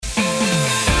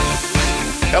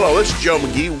Hello, this is Joe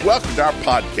McGee. Welcome to our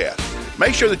podcast.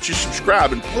 Make sure that you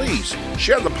subscribe and please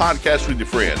share the podcast with your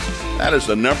friends. That is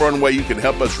the number one way you can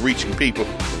help us reaching people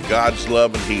with God's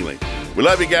love and healing. We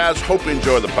love you guys. Hope you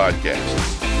enjoy the podcast.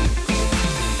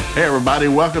 Hey, everybody.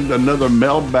 Welcome to another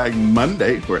Mailbag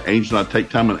Monday where Angel and I take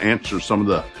time and answer some of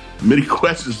the many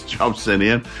questions that y'all sent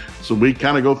in. So we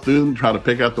kind of go through and try to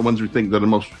pick out the ones we think that are the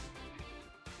most,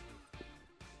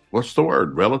 what's the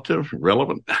word?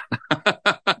 Relevant?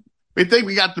 We think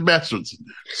we got the best ones.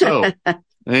 So,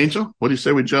 Angel, what do you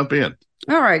say we jump in?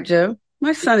 All right, Joe.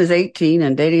 My son is 18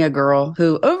 and dating a girl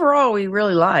who overall we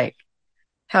really like.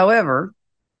 However,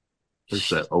 What's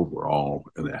that overall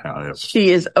and that however?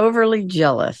 She is overly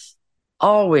jealous,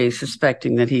 always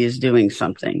suspecting that he is doing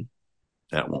something.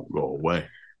 That won't go away.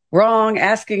 Wrong,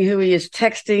 asking who he is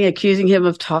texting, accusing him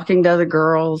of talking to other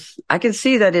girls. I can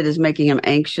see that it is making him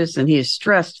anxious and he is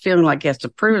stressed, feeling like he has to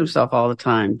prove himself all the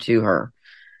time to her.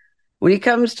 When he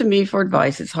comes to me for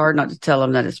advice, it's hard not to tell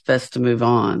him that it's best to move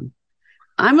on.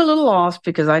 I'm a little lost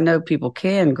because I know people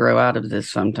can grow out of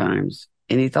this sometimes.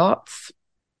 Any thoughts?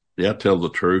 Yeah, tell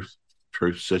the truth.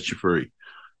 Truth sets you free.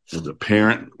 As a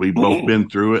parent, we've both been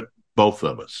through it, both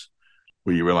of us,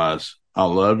 where you realize, I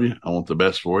love you. I want the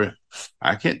best for you.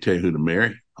 I can't tell you who to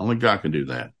marry. Only God can do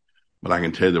that. But I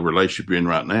can tell you the relationship you're in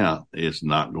right now is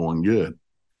not going good.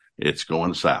 It's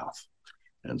going south.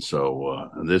 And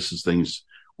so this is things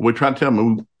we try to tell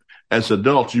them. As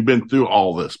adults, you've been through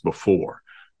all this before,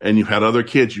 and you've had other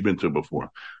kids you've been through before.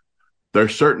 There are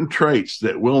certain traits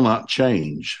that will not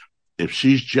change. If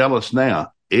she's jealous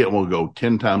now, it will go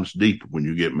 10 times deeper when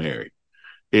you get married.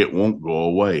 It won't go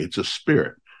away. It's a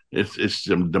spirit. It's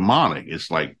demonic. It's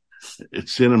like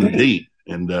it's in them deep.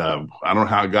 And I don't know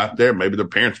how it got there. Maybe the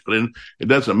parents put in. It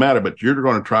doesn't matter. But you're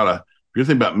going to try to. If you're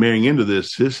thinking about marrying into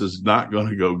this, this is not going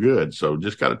to go good. So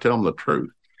just got to tell them the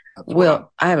truth.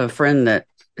 Well, I have a friend that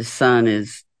his son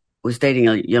was dating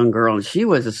a young girl, and she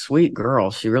was a sweet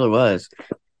girl. She really was.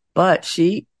 But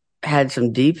she had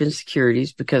some deep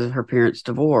insecurities because of her parents'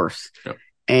 divorce. Yep.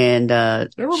 And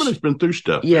everybody's been through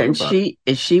stuff. Yeah, and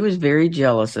she was very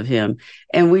jealous of him.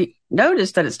 And we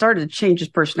noticed that it started to change his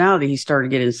personality. He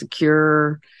started getting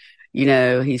insecure. You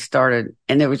know,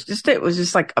 and it was just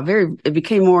like it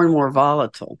became more and more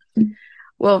volatile.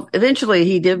 Well, eventually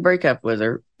he did break up with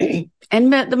her and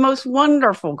met the most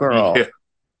wonderful girl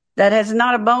that has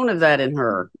not a bone of that in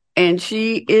her. And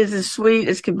she is as sweet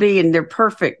as could be, and they're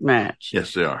perfect match.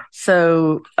 Yes, they are.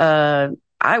 So I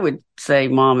would say,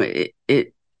 Mom,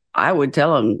 I would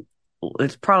tell him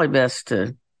it's probably best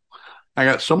to. I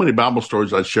got so many Bible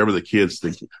stories I share with the kids.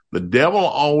 The devil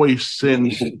always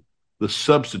sends the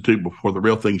substitute before the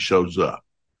real thing shows up.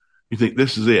 You think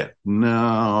this is it?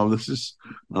 No, this is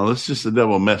just the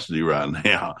devil messing you right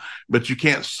now. But you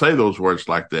can't say those words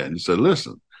like that. And you say,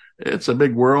 listen, it's a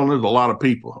big world. And there's a lot of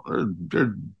people. There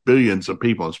are billions of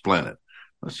people on this planet.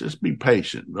 Let's just be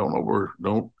patient.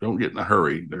 Don't get in a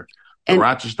hurry. The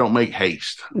righteous don't make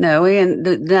haste. No, and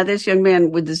now this young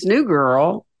man with this new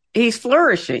girl, he's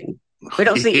flourishing. We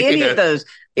don't see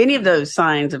any of those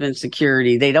signs of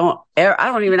insecurity. I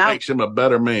don't even know. Makes him a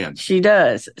better man. She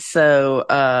does.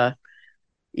 So,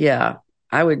 yeah,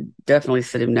 I would definitely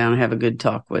sit him down and have a good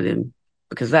talk with him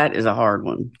because that is a hard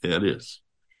one. Yeah, it is.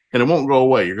 And it won't go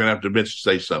away. You're going to have to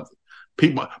eventually say something.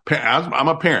 I'm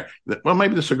a parent. Well,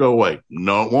 maybe this will go away.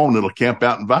 No, it won't. It'll camp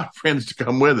out and invite friends to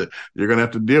come with it. You're going to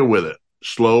have to deal with it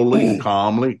slowly,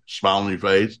 calmly, smile on your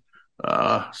face.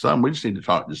 Son, we just need to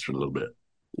talk just for a little bit.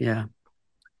 Yeah.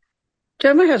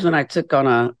 Joe, my husband and I took on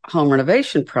a home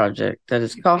renovation project that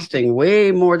is costing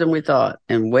way more than we thought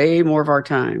and way more of our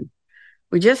time.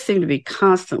 We just seem to be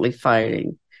constantly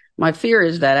fighting. My fear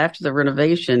is that after the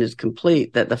renovation is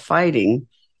complete, that the fighting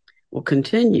will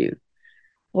continue.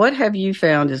 What have you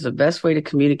found is the best way to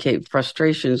communicate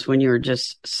frustrations when you're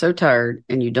just so tired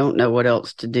and you don't know what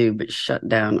else to do but shut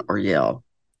down or yell?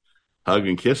 Hug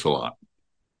and kiss a lot.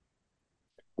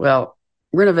 Well,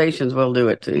 renovations will do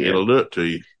it to you. It'll do it to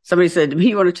you. Somebody said,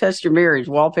 you want to test your marriage,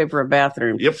 wallpaper a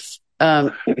bathroom. Yep.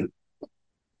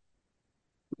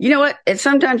 You know what?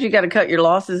 Sometimes you got to cut your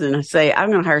losses and say,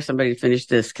 I'm going to hire somebody to finish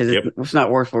this because it's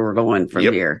not worth where we're going from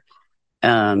here.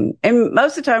 And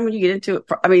most of the time when you get into it,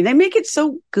 I mean, they make it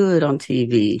so good on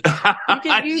TV. That's a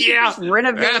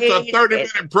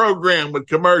 30-minute program with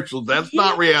commercials. That's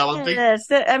not reality. Yes.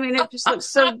 I mean, it just looks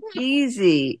so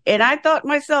easy. And I thought to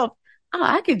myself,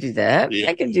 I could do that. Yeah.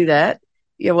 I could do that.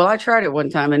 Yeah, well, I tried it one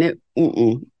time and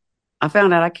I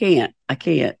found out I can't. I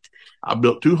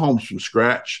built 2 homes from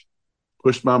scratch,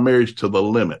 pushed my marriage to the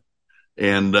limit.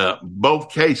 And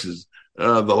both cases,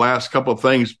 the last couple of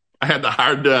things I had to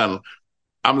hire done,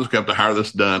 I'm just going to have to hire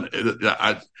this done.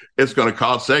 It's going to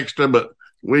cost extra, but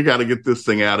we got to get this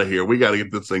thing out of here. We got to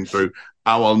get this thing through.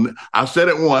 I said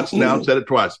it once. Now I've said it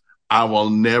twice. I will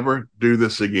never do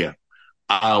this again.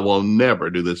 I will never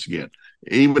do this again.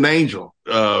 Even Angel,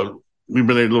 we've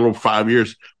been there a little 5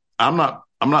 years. I'm not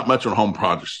much on home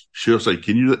projects. She'll say,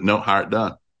 can you do it? No, hire it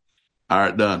done. Hire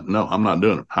it done. No, I'm not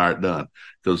doing it. Hire it done.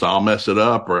 Because I'll mess it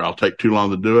up or I'll take too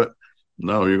long to do it.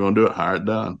 No, you're going to do it. Hire it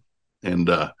done. And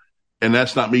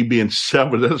that's not me being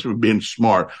selfish. That's me being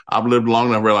smart. I've lived long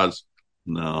enough to realize,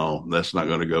 no, that's not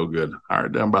going to go good. Hire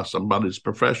it done by somebody that's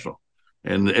professional.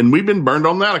 And we've been burned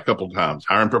on that a couple of times.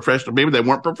 Hiring professional people, they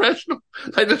weren't professional.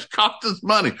 They just cost us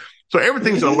money. So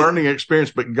everything's a learning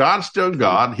experience, but God's still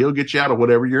God. He'll get you out of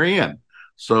whatever you're in.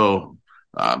 So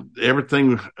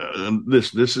everything,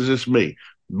 this is just me.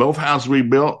 Both houses we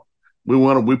built,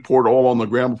 we poured oil on the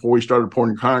ground before we started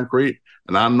pouring concrete,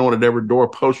 and I anointed every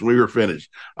doorpost when we were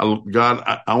finished. I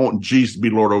want Jesus to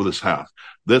be Lord over this house.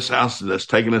 This house that's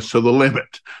taking us to the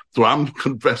limit. So I'm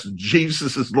confessing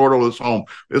Jesus is Lord over this home.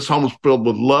 This home is filled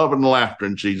with love and laughter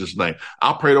in Jesus' name.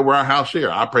 I prayed over our house here.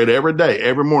 I prayed every day,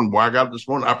 every morning. Before I got up this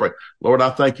morning, I prayed, Lord,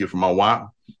 I thank you for my wife.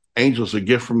 Angel's a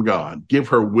gift from God. Give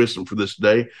her wisdom for this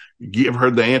day. Give her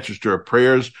the answers to her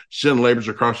prayers. Send labors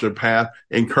across her path.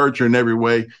 Encourage her in every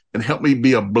way and help me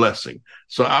be a blessing.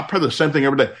 So I pray the same thing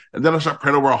every day. And then I start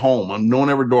praying over a home. I'm knowing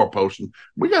every doorpost. And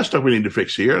we got stuff we need to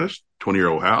fix here. This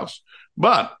 20-year-old house.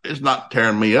 But it's not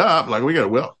tearing me up. Like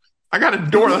I got a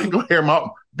door that can go here in my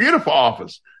beautiful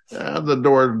office. The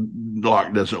door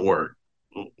lock doesn't work.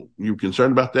 You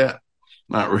concerned about that?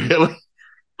 Not really.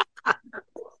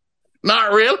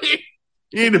 Not really.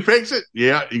 You need to fix it?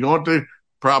 Yeah. You going to?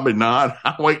 Probably not.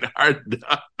 I'm waiting hard to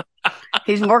done.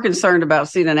 He's more concerned about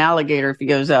seeing an alligator if he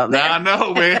goes out there. I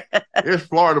know, man. It's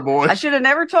Florida, boy. I should have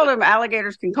never told him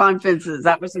alligators can climb fences.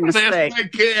 That was a mistake. Yes, they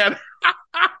can.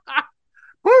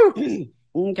 Woo.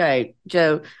 Okay,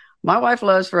 Joe, my wife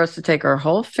loves for us to take our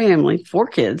whole family, 4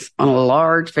 kids, on a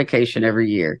large vacation every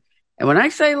year. And when I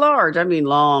say large, I mean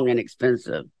long and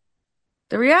expensive.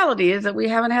 The reality is that we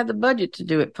haven't had the budget to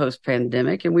do it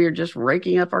post-pandemic, and we are just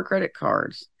raking up our credit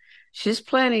cards. She's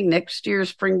planning next year's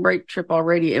spring break trip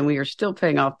already, and we are still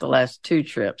paying off the last 2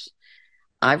 trips.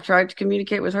 I've tried to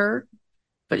communicate with her,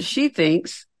 but she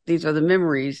thinks these are the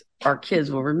memories our kids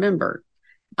will remember.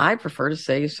 I prefer to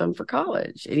save some for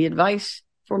college. Any advice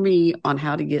for me on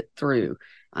how to get through?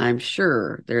 I'm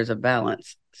sure there's a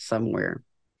balance somewhere.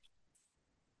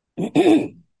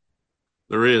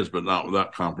 There is, but not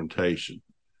without confrontation.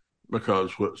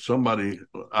 Because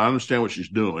I understand what she's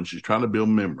doing. She's trying to build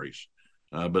memories,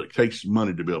 but it takes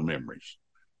money to build memories.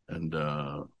 And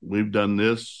we've done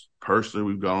this personally.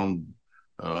 We've gone,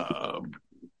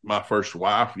 my first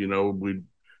wife,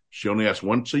 she only asks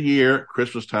once a year at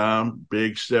Christmas time,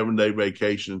 big 7-day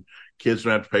vacation. Kids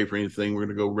don't have to pay for anything. We're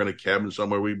going to go rent a cabin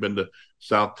somewhere. We've been to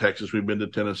South Texas. We've been to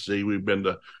Tennessee. We've been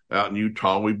to out in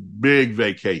Utah. Big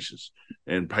vacations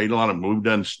and paid a lot of them. We've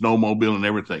done snowmobile and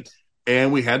everything.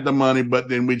 And we had the money, but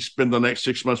then we'd spend the next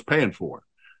 6 months paying for it.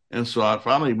 And so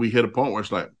finally we hit a point where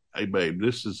it's like, hey, babe,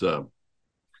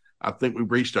 I think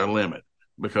we've reached our limit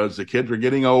because the kids are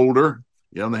getting older.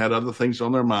 They had other things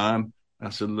on their mind. I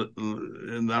said,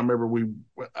 and I remember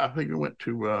I think we went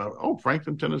to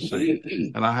Franklin,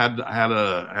 Tennessee, and I had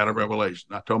a revelation.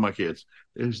 I told my kids,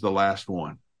 "This is the last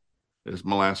one. This is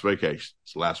my last vacation.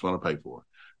 It's the last one I pay for.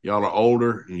 Y'all are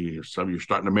older. Some of you are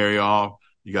starting to marry off.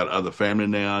 You got other family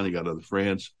now. You got other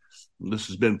friends. This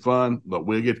has been fun, but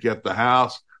we'll get to the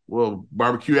house. We'll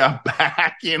barbecue out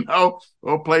back.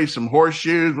 We'll play some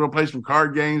horseshoes. We'll play some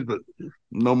card games, but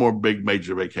no more big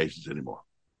major vacations anymore."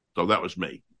 So that was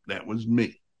me. That was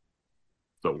me.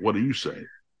 So what do you say?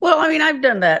 Well, I've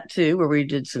done that too, where we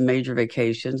did some major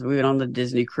vacations. We went on the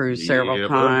Disney cruise several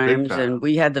times, and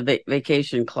we had the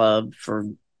vacation club for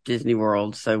Disney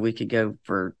World, so we could go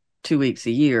for 2 weeks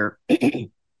a year.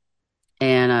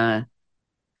 And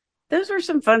those were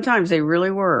some fun times. They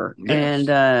really were. Yes.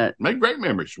 And make great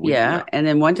memories. Yeah. And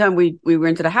then one time we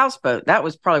rented a houseboat. That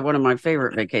was probably one of my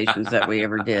favorite vacations that we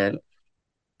ever did.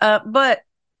 But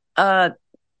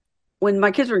when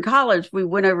my kids were in college, we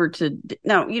went over to,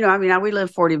 we live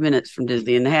 40 minutes from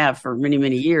Disney and have for many,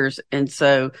 many years. And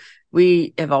so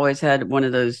we have always had one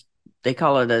of those, they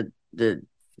call it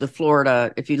the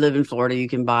Florida. If you live in Florida, you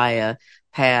can buy a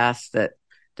pass that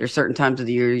there's certain times of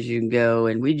the year you can go,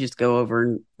 and we just go over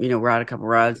and, ride a couple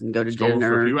rides and go to dinner.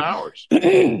 For a few hours.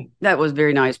 That was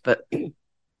very nice. But when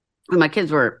my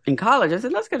kids were in college, I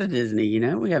said, let's go to Disney.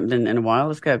 We haven't been in a while.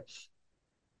 Let's go.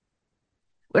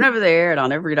 Went over there, and I'll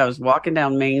never forget, I was walking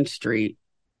down Main Street,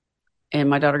 and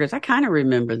my daughter goes, I kind of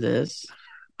remember this.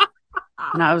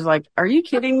 And I was like, are you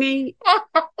kidding me?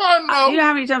 No. You know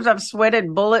how many times I've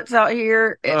sweated bullets out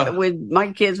here with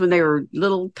my kids when they were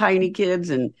little tiny kids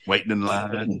and waiting in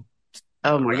line.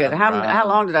 Oh my God. How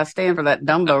long did I stand for that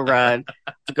Dumbo ride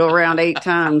to go around 8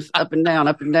 times up and down,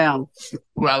 up and down?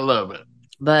 Well, I love it.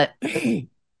 But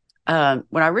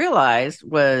what I realized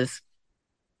was,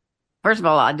 first of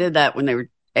all, I did that when they were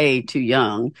too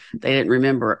young. They didn't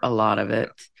remember a lot of it.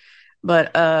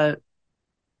 But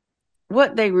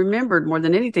what they remembered more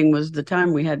than anything was the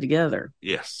time we had together.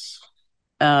 Yes.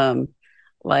 Now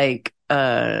they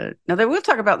will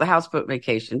talk about the houseboat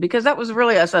vacation because that was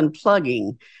really us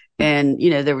unplugging. And,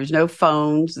 there was no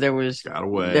phones. There was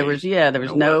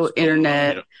no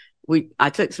internet. I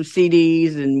took some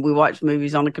CDs and we watched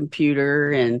movies on the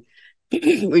computer and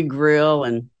we grill,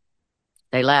 and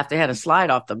they laughed. They had a slide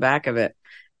off the back of it.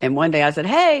 And one day I said,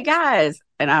 hey guys,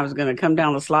 and I was going to come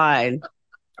down the slide.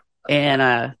 And,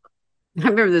 I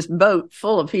remember this boat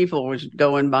full of people was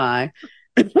going by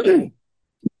and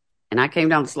I came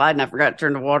down the slide and I forgot to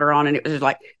turn the water on, and it was just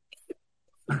like,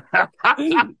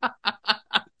 I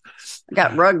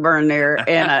got rug burn there.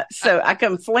 And so I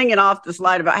come flinging off the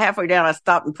slide. About halfway down, I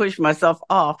stopped and pushed myself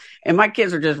off. And my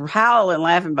kids were just howling,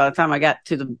 laughing by the time I got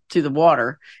to the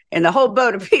water. And the whole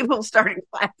boat of people started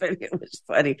laughing. It was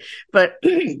funny. But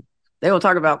they will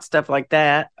talk about stuff like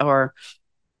that. Or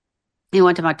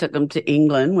one time I took them to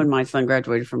England when my son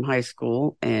graduated from high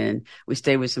school. And we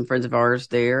stayed with some friends of ours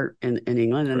there in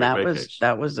England. And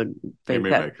that was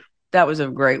a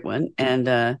great one.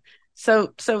 And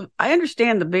So I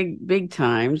understand the big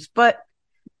times, but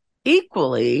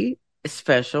equally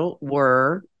special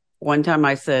were one time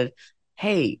I said,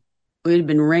 hey, it had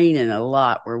been raining a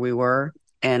lot where we were.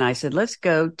 And I said, let's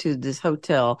go to this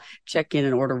hotel, check in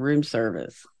and order room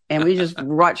service. And we just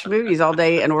watched movies all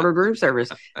day and ordered room service.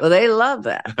 Well, they love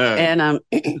that. And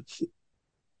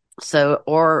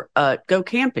go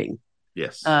camping.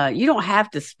 Yes. You don't have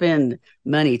to spend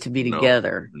money to be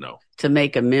together. No. To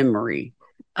make a memory.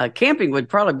 Camping would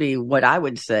probably be what I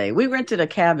would say. We rented a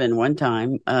cabin one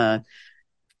time,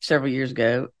 several years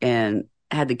ago, and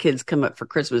had the kids come up for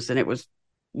Christmas, and it was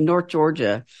North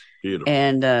Georgia. Beautiful.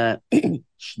 And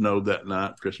snowed that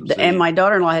night, Christmas Eve. And my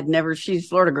daughter-in-law she's a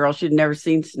Florida girl. She'd never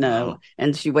seen snow.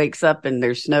 And she wakes up and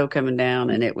there's snow coming down,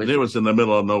 and it was in the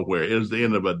middle of nowhere. It was the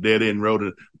end of a dead end road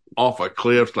and off a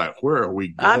cliff. Like, where are we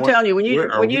going? I'm telling you, when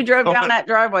you drove down that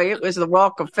driveway, it was the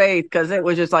walk of faith because it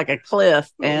was just like a cliff.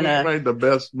 And we made the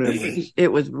best memories.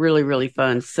 It was really, really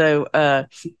fun. So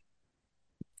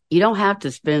you don't have to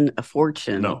spend a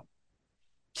fortune. No.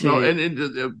 And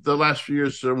the last few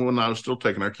years when I was still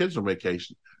taking our kids on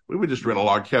vacation, we would just rent a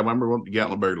log cabin. I remember going to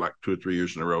Gatlinburg like 2 or 3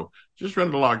 years in a row. Just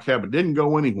rented a log cabin. Didn't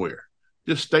go anywhere.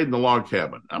 Just stayed in the log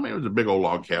cabin. I mean, it was a big old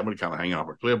log cabin, kind of hanging off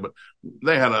a cliff, but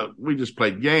we just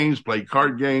played games, played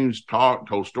card games, talked,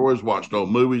 told stories, watched old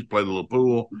movies, played a little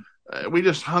pool. We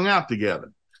just hung out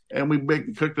together. And we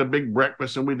cooked a big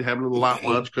breakfast, and we'd have a little light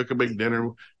lunch, cook a big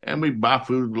dinner, and we'd buy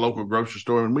food at the local grocery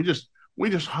store. And we just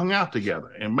hung out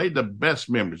together and made the best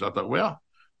memories. I thought, well,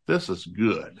 this is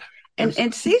good.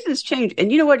 And seasons change.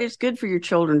 And you know what? It's good for your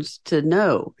children to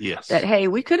know that, hey,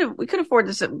 we could afford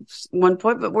this at one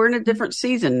point, but we're in a different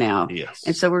season now. Yes.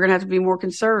 And so we're going to have to be more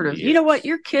conservative. Yes. You know what?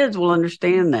 Your kids will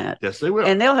understand that. Yes, they will.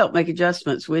 And they'll help make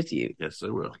adjustments with you. Yes,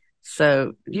 they will.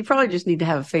 So you probably just need to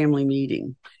have a family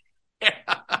meeting. We're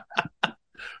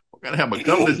going to have a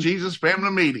come to Jesus family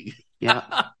meeting.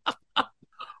 Yeah.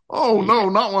 Oh, no,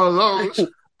 not one of those.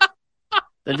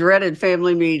 The dreaded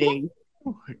family meeting.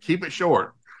 Keep it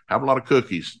short. Have a lot of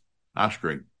cookies, ice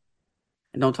cream.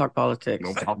 And don't talk politics.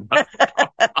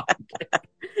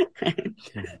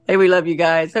 Hey, we love you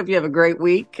guys. Hope you have a great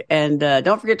week. And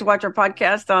don't forget to watch our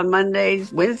podcast on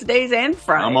Mondays, Wednesdays, and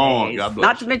Fridays. Come on. God bless.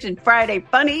 Not to mention Friday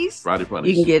Funnies. Friday Funnies.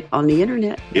 You can get on the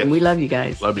internet. Yes. And we love you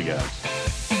guys. Love you guys.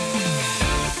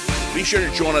 Be sure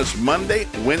to join us Monday,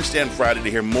 Wednesday, and Friday to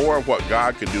hear more of what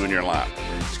God can do in your life.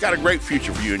 He's got a great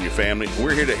future for you and your family.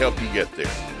 We're here to help you get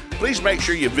there. Please make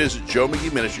sure you visit Joe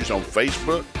McGee Ministries on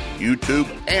Facebook, YouTube,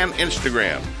 and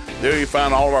Instagram. There you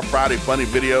find all of our Friday Funny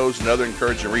videos and other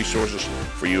encouraging resources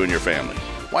for you and your family.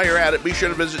 While you're at it, be sure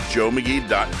to visit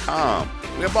joemcgee.com.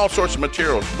 We have all sorts of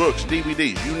materials, books,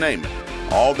 DVDs, you name it,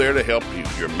 all there to help you,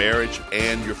 your marriage,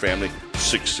 and your family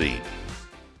succeed.